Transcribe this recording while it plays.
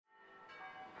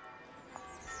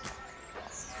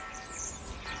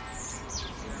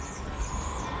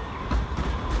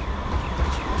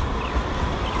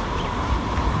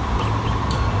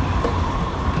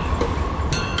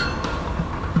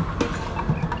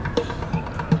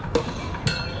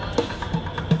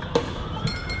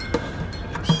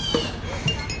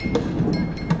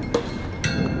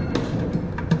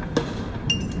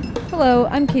Hello,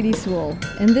 I'm Katie Sewell,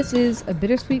 and this is A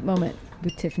Bittersweet Moment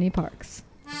with Tiffany Parks.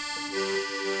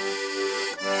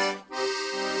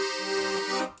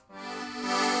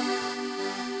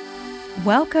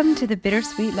 Welcome to The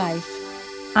Bittersweet Life.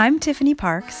 I'm Tiffany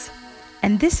Parks,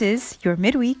 and this is your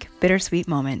midweek Bittersweet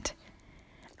Moment.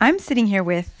 I'm sitting here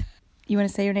with, you want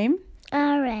to say your name?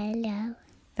 Aurelia.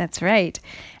 That's right.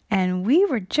 And we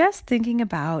were just thinking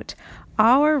about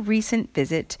our recent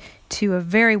visit to a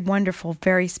very wonderful,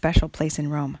 very special place in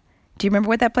Rome. Do you remember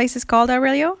what that place is called,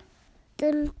 Aurelio?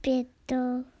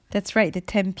 TEMPIETTO. That's right, the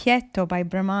Tempietto by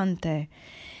Bramante.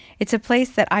 It's a place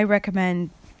that I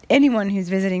recommend anyone who's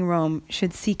visiting Rome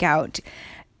should seek out.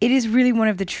 It is really one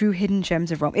of the true hidden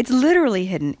gems of Rome. It's literally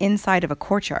hidden inside of a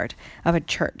courtyard of a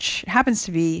church. It happens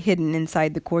to be hidden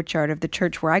inside the courtyard of the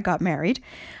church where I got married,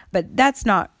 but that's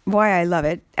not why I love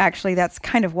it. Actually, that's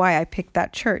kind of why I picked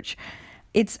that church.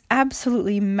 It's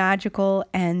absolutely magical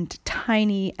and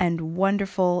tiny and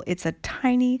wonderful. It's a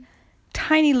tiny,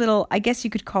 tiny little, I guess you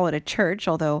could call it a church,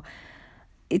 although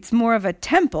it's more of a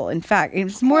temple. In fact,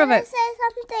 it's more Can I of a... say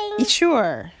something?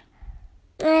 Sure.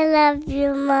 I love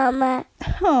you, Mama.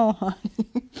 Oh,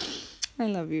 honey. I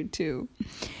love you too.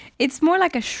 It's more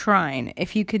like a shrine.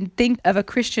 If you can think of a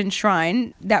Christian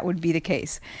shrine, that would be the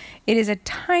case. It is a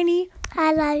tiny...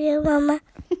 I love you, Mama.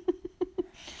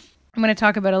 I'm going to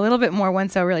talk about it a little bit more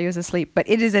once Aurelio's asleep, but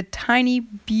it is a tiny,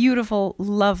 beautiful,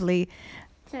 lovely,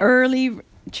 early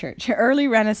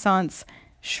Renaissance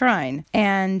shrine.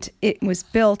 And it was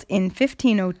built in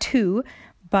 1502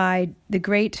 by the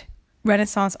great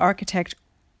Renaissance architect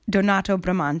Donato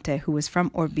Bramante, who was from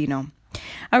Urbino.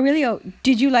 Aurelio,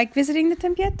 did you like visiting the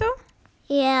Tempietto?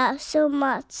 Yeah, so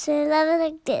much. I love it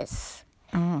like this.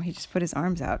 Oh, he just put his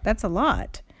arms out. That's a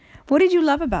lot. What did you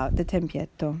love about the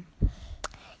Tempietto?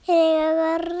 Eating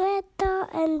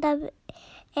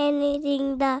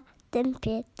the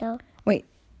tempietto. Wait,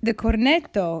 the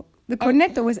cornetto. The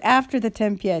cornetto was after the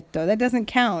Tempietto. That doesn't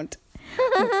count.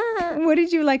 What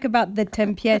did you like about the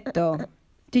Tempietto?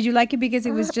 Did you like it because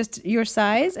it was just your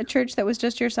size? A church that was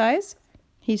just your size?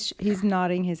 He's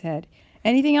nodding his head.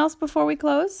 Anything else before we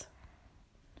close?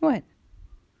 What?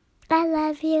 I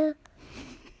love you.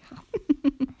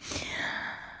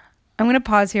 I'm going to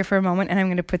pause here for a moment and I'm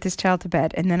going to put this child to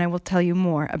bed and then I will tell you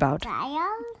more about...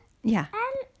 Child? Yeah.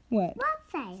 What?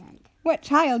 What child? What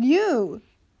child? You!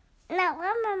 No,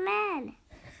 I'm a man.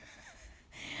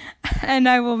 And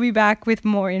I will be back with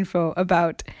more info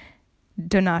about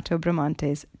Donato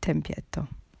Bramante's Tempietto.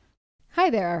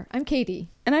 Hi there, I'm Katie,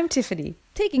 And I'm Tiffany.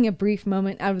 taking a brief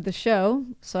moment out of the show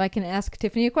so I can ask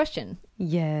Tiffany a question.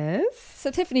 Yes? So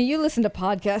Tiffany, you listen to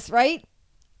podcasts, right?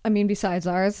 I mean, besides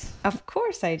ours. Of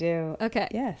course I do. Okay.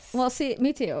 Yes. Well, see,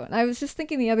 me too. And I was just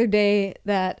thinking the other day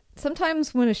that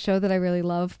sometimes when a show that I really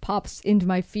love pops into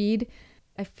my feed,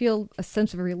 I feel a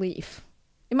sense of relief.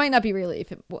 It might not be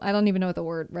relief. I don't even know what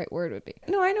the right word would be.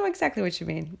 No, I know exactly what you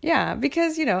mean. Yeah,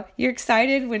 because, you're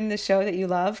excited when the show that you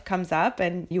love comes up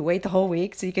and you wait the whole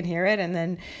week so you can hear it. And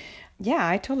then, yeah,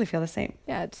 I totally feel the same.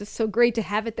 Yeah, it's just so great to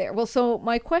have it there. Well, so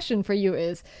my question for you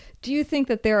is, do you think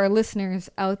that there are listeners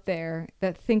out there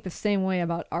that think the same way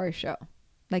about our show?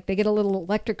 Like they get a little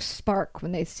electric spark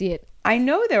when they see it. I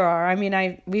know there are. I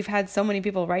mean, we've had so many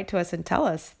people write to us and tell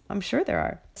us. I'm sure there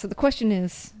are. So the question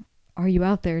is, are you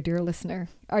out there, dear listener?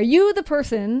 Are you the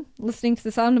person listening to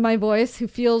the sound of my voice who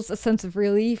feels a sense of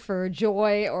relief or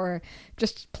joy or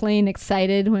just plain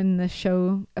excited when the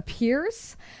show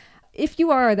appears? If you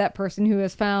are that person who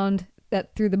has found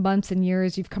that through the months and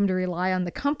years you've come to rely on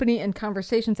the company and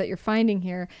conversations that you're finding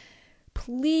here,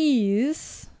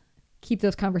 please keep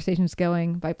those conversations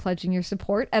going by pledging your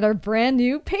support at our brand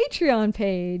new Patreon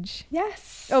page.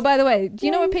 Yes. Oh, by the way, do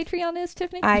you know what Patreon is,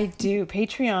 Tiffany? I do.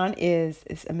 Patreon is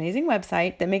this amazing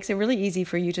website that makes it really easy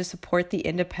for you to support the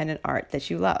independent art that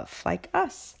you love, like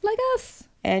us. Like us.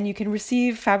 And you can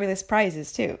receive fabulous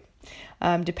prizes too.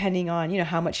 Depending on,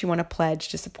 how much you want to pledge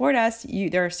to support us,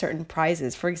 there are certain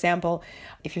prizes. For example,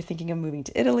 if you're thinking of moving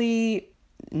to Italy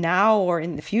now or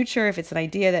in the future, if it's an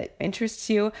idea that interests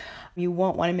you, you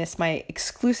won't want to miss my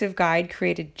exclusive guide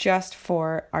created just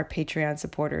for our Patreon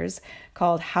supporters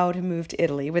called How to Move to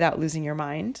Italy Without Losing Your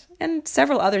Mind, and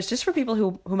several others just for people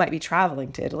who might be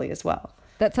traveling to Italy as well.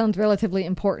 That sounds relatively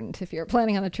important. If you're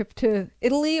planning on a trip to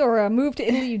Italy or a move to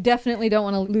Italy, you definitely don't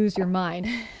want to lose your mind.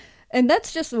 And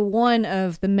that's just one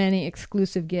of the many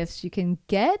exclusive gifts you can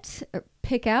get, or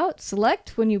pick out,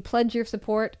 select when you pledge your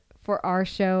support for our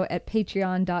show at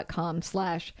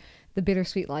patreon.com/The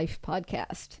Bittersweet Life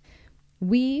Podcast.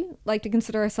 We like to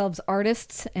consider ourselves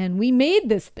artists, and we made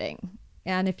this thing.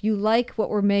 And if you like what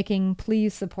we're making,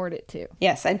 please support it too.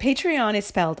 Yes, and Patreon is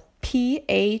spelled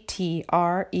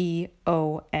Patreon.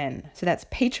 So that's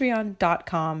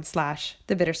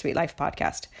patreon.com/The Bittersweet Life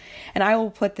Podcast. And I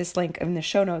will put this link in the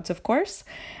show notes, of course.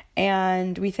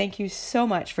 And we thank you so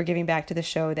much for giving back to the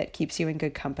show that keeps you in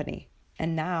good company.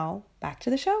 And now, back to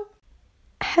the show.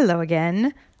 Hello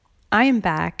again. I am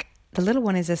back. The little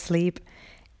one is asleep.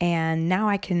 And now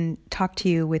I can talk to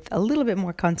you with a little bit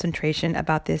more concentration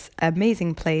about this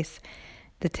amazing place,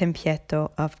 the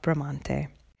Tempietto of Bramante.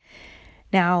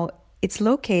 Now, it's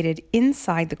located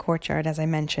inside the courtyard, as I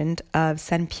mentioned, of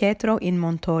San Pietro in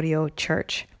Montorio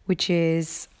Church, which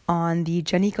is on the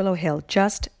Gianicolo Hill,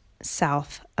 just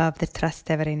south of the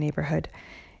Trastevere neighborhood.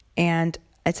 And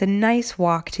it's a nice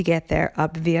walk to get there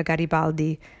up Via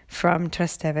Garibaldi from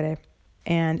Trastevere.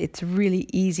 And it's a really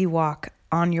easy walk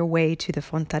on your way to the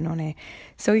Fontanone.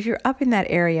 So if you're up in that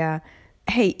area,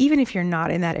 hey, even if you're not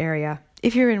in that area,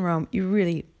 if you're in Rome, you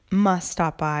really must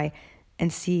stop by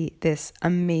and see this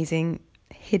amazing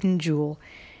hidden jewel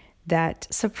that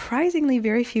surprisingly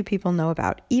very few people know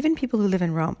about, even people who live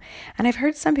in Rome. And I've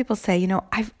heard some people say,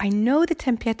 I know the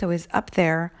Tempietto is up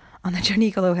there on the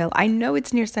Gianicolo Hill. I know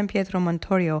it's near San Pietro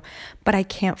Montorio, but I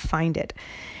can't find it.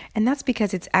 And that's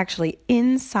because it's actually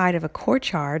inside of a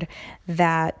courtyard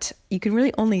that you can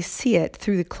really only see it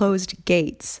through the closed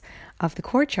gates of the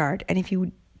courtyard. And if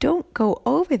you don't go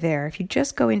over there, if you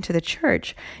just go into the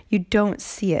church, you don't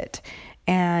see it.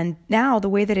 And now the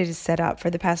way that it is set up for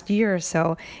the past year or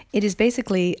so, it is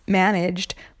basically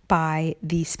managed by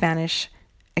the Spanish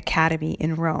Academy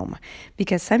in Rome,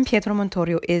 because San Pietro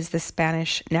Montorio is the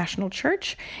Spanish national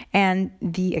church and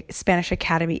the Spanish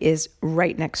Academy is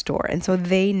right next door. And so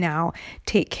they now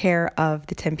take care of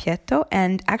the Tempietto,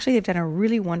 and actually they've done a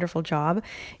really wonderful job.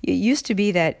 It used to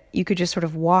be that you could just sort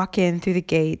of walk in through the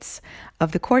gates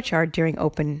of the courtyard during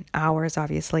open hours,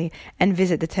 obviously, and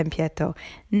visit the Tempietto.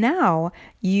 Now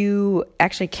you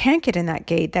actually can't get in that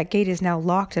gate. That gate is now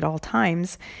locked at all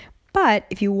times. But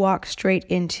if you walk straight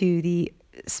into the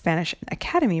Spanish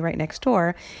Academy right next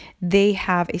door, they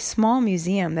have a small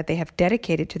museum that they have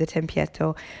dedicated to the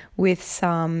Tempietto with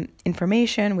some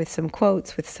information, with some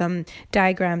quotes, with some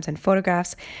diagrams and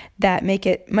photographs that make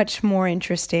it much more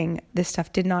interesting. This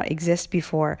stuff did not exist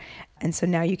before. And so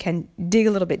now you can dig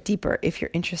a little bit deeper if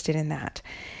you're interested in that.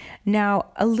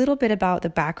 Now, a little bit about the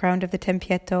background of the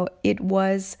Tempietto. It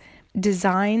was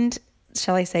designed,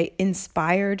 shall I say,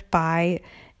 inspired by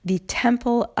the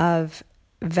Temple of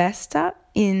Vesta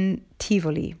in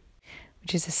Tivoli,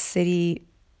 which is a city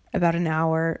about an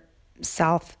hour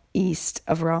southeast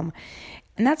of Rome.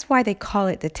 And that's why they call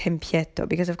it the Tempietto,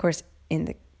 because of course in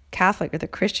the Catholic or the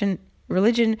Christian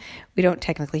religion, we don't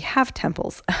technically have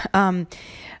temples.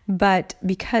 But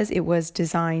because it was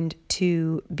designed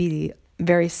to be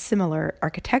very similar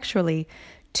architecturally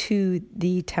to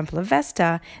the Temple of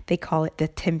Vesta, they call it the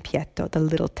Tempietto, the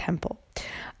little temple.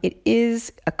 It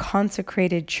is a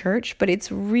consecrated church, but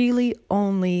it's really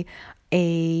only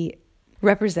a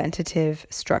representative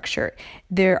structure.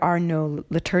 There are no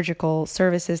liturgical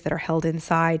services that are held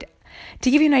inside.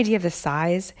 To give you an idea of the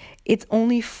size, it's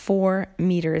only 4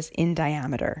 meters in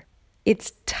diameter.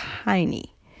 It's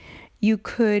tiny. You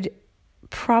could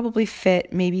probably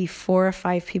fit maybe 4 or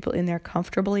 5 people in there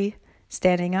comfortably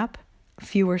standing up,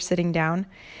 fewer sitting down.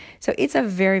 So it's a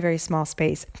very, very small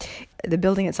space. The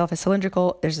building itself is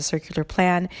cylindrical. There's a circular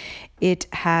plan. It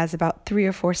has about 3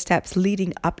 or 4 steps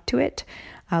leading up to it,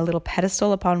 a little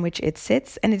pedestal upon which it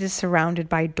sits, and it is surrounded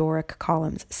by Doric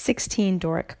columns, 16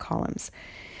 Doric columns,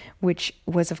 which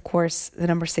was, of course, the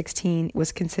number 16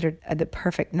 was considered the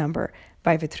perfect number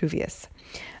by Vitruvius.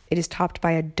 It is topped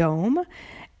by a dome,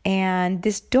 and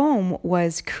this dome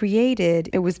was created,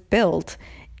 it was built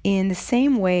in the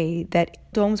same way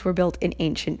that domes were built in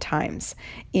ancient times,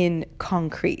 in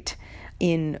concrete,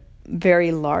 in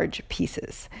very large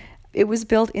pieces. It was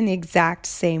built in the exact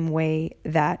same way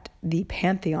that the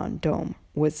Pantheon dome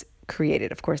was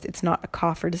created. Of course, it's not a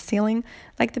coffered ceiling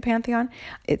like the Pantheon.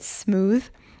 It's smooth,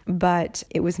 but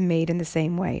it was made in the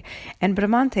same way. And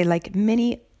Bramante, like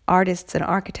many artists and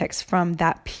architects from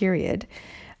that period,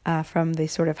 from the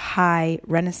sort of high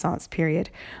Renaissance period,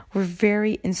 were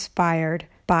very inspired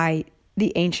by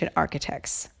the ancient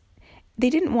architects. They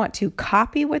didn't want to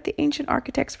copy what the ancient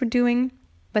architects were doing,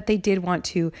 but they did want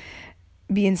to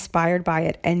be inspired by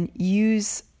it and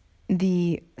use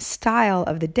the style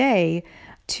of the day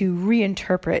to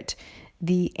reinterpret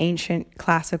the ancient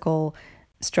classical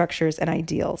structures and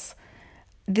ideals.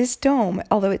 This dome,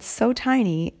 although it's so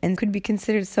tiny and could be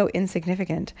considered so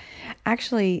insignificant,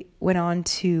 actually went on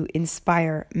to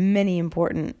inspire many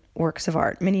important works of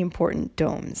art, many important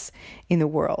domes in the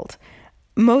world.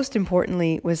 Most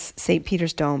importantly was St.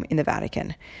 Peter's Dome in the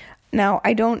Vatican. Now,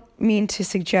 I don't mean to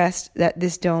suggest that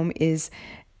this dome is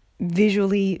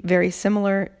visually very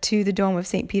similar to the Dome of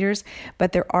St. Peter's,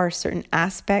 but there are certain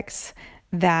aspects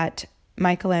that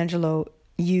Michelangelo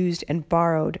used and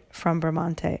borrowed from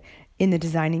Bramante in the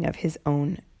designing of his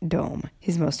own dome,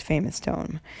 his most famous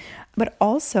dome. But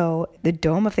also the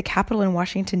dome of the Capitol in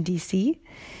Washington, D.C.,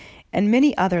 and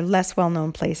many other less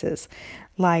well-known places,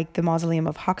 like the Mausoleum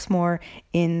of Hawksmoor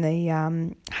in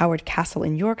the Howard Castle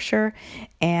in Yorkshire,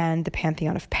 and the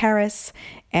Pantheon of Paris,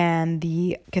 and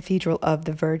the Cathedral of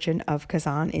the Virgin of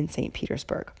Kazan in St.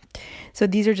 Petersburg. So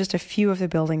these are just a few of the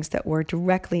buildings that were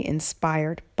directly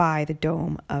inspired by the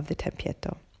dome of the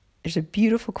Tempietto. There's a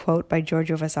beautiful quote by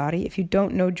Giorgio Vasari. If you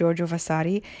don't know Giorgio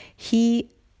Vasari, he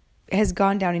has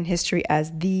gone down in history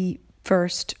as the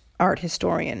first art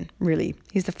historian, really.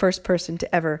 He's the first person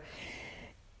to ever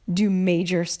do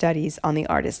major studies on the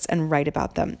artists and write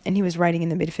about them. And he was writing in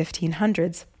the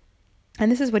mid-1500s.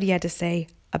 And this is what he had to say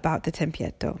about the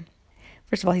Tempietto.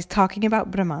 First of all, he's talking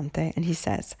about Bramante, and he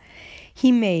says,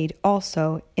 he made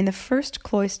also in the first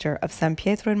cloister of San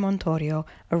Pietro in Montorio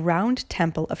a round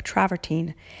temple of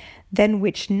travertine, than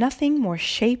which nothing more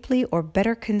shapely or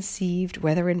better conceived,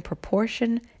 whether in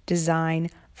proportion, design,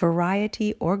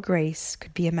 variety, or grace,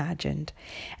 could be imagined.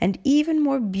 And even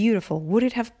more beautiful would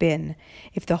it have been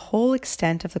if the whole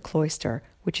extent of the cloister,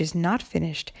 which is not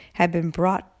finished, had been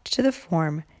brought to the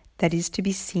form that is to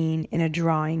be seen in a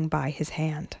drawing by his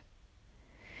hand.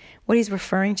 What he's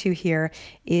referring to here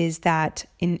is that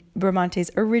in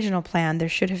Bramante's original plan, there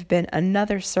should have been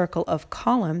another circle of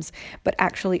columns, but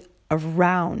actually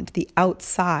around the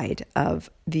outside of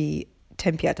the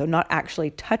Tempietto, not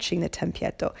actually touching the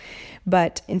Tempietto,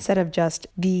 but instead of just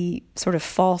the sort of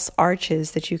false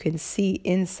arches that you can see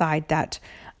inside that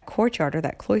courtyard or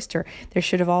that cloister, there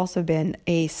should have also been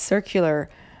a circular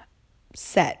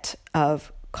set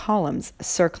of columns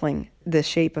circling the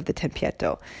shape of the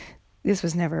Tempietto. This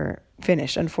was never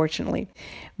finished, unfortunately,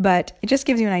 but it just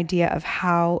gives you an idea of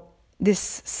how this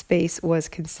space was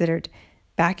considered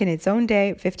back in its own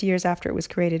day, 50 years after it was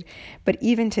created. But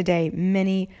even today,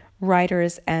 many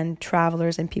writers and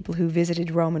travelers and people who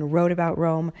visited Rome and wrote about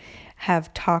Rome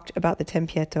have talked about the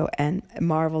Tempietto and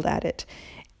marveled at it.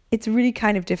 It's really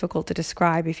kind of difficult to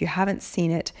describe if you haven't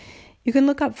seen it. You can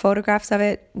look up photographs of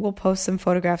it. We'll post some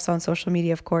photographs on social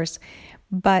media, of course.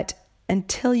 But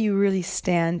until you really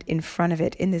stand in front of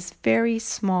it in this very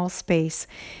small space,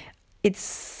 it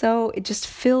just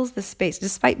fills the space.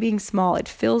 Despite being small, it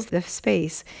fills the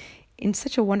space in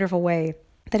such a wonderful way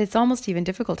that it's almost even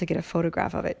difficult to get a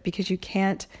photograph of it, because you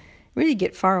can't really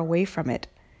get far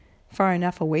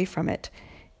enough away from it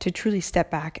to truly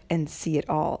step back and see it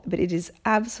all. But it is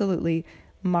absolutely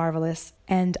marvelous,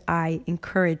 and I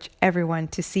encourage everyone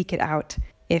to seek it out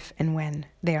if and when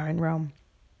they are in Rome.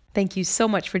 Thank you so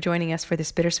much for joining us for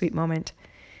this bittersweet moment.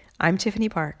 I'm Tiffany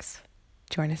Parks.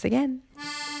 Join us again.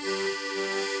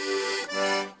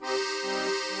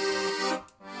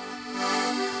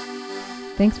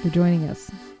 Thanks for joining us.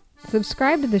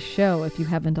 Subscribe to the show if you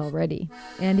haven't already.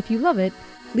 And if you love it,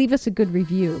 leave us a good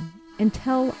review and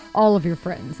tell all of your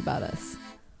friends about us.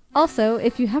 Also,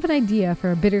 if you have an idea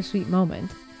for a bittersweet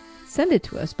moment, send it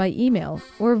to us by email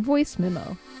or voice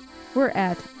memo. We're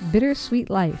at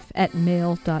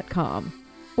bittersweetlife@mail.com,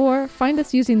 or find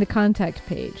us using the contact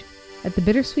page at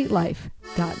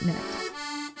thebittersweetlife.net.